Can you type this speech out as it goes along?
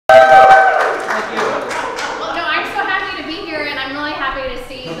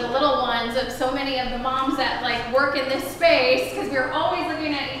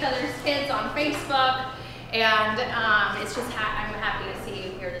And it's just I'm happy to see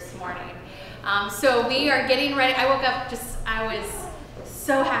you here this morning. So we are getting ready. I woke up I was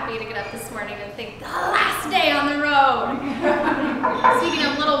so happy to get up this morning and think, the last day on the road. Speaking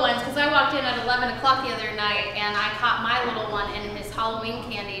of little ones, because I walked in at 11 o'clock the other night and I caught my little one in his Halloween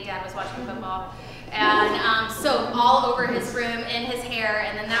candy. Dad was watching football. And so all over his room, in his hair,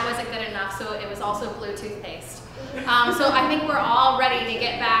 and then that wasn't good enough, so it was also blue toothpaste. So I think we're all ready to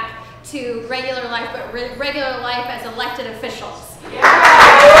get back to regular life, but regular life as elected officials.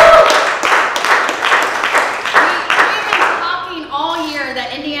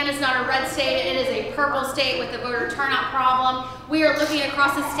 That Indiana is not a red state, it is a purple state with a voter turnout problem. We are looking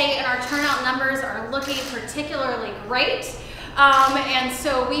across the state and our turnout numbers are looking particularly great. And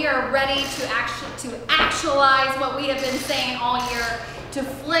so we are ready to actualize what we have been saying all year, to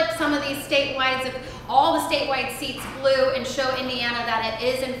flip some of these statewide, all the statewide seats blue and show Indiana that it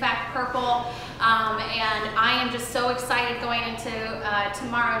is in fact purple. And I am just so excited going into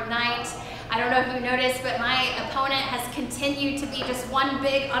tomorrow night. I don't know if you noticed, but my opponent has continued to be just one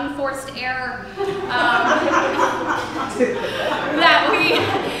big unforced error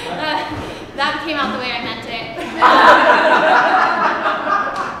that came out the way I meant it.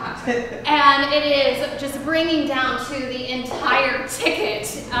 And it is just bringing down to the entire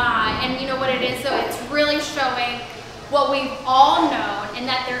ticket. And you know what it is, so it's really showing what we've all known, and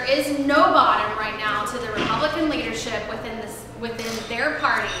that there is no bottom right now to the Republican leadership within their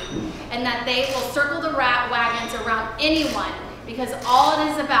party, and that they will circle the rat wagons around anyone, because all it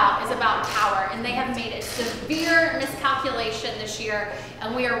is about power, and they have made a severe miscalculation this year,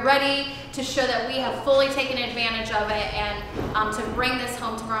 and we are ready to show that we have fully taken advantage of it, and to bring this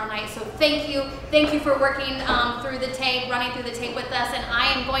home tomorrow night. So thank you for working through the tape, running through the tape with us, and I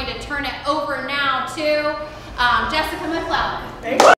am going to turn it over now to Jessica McClellan.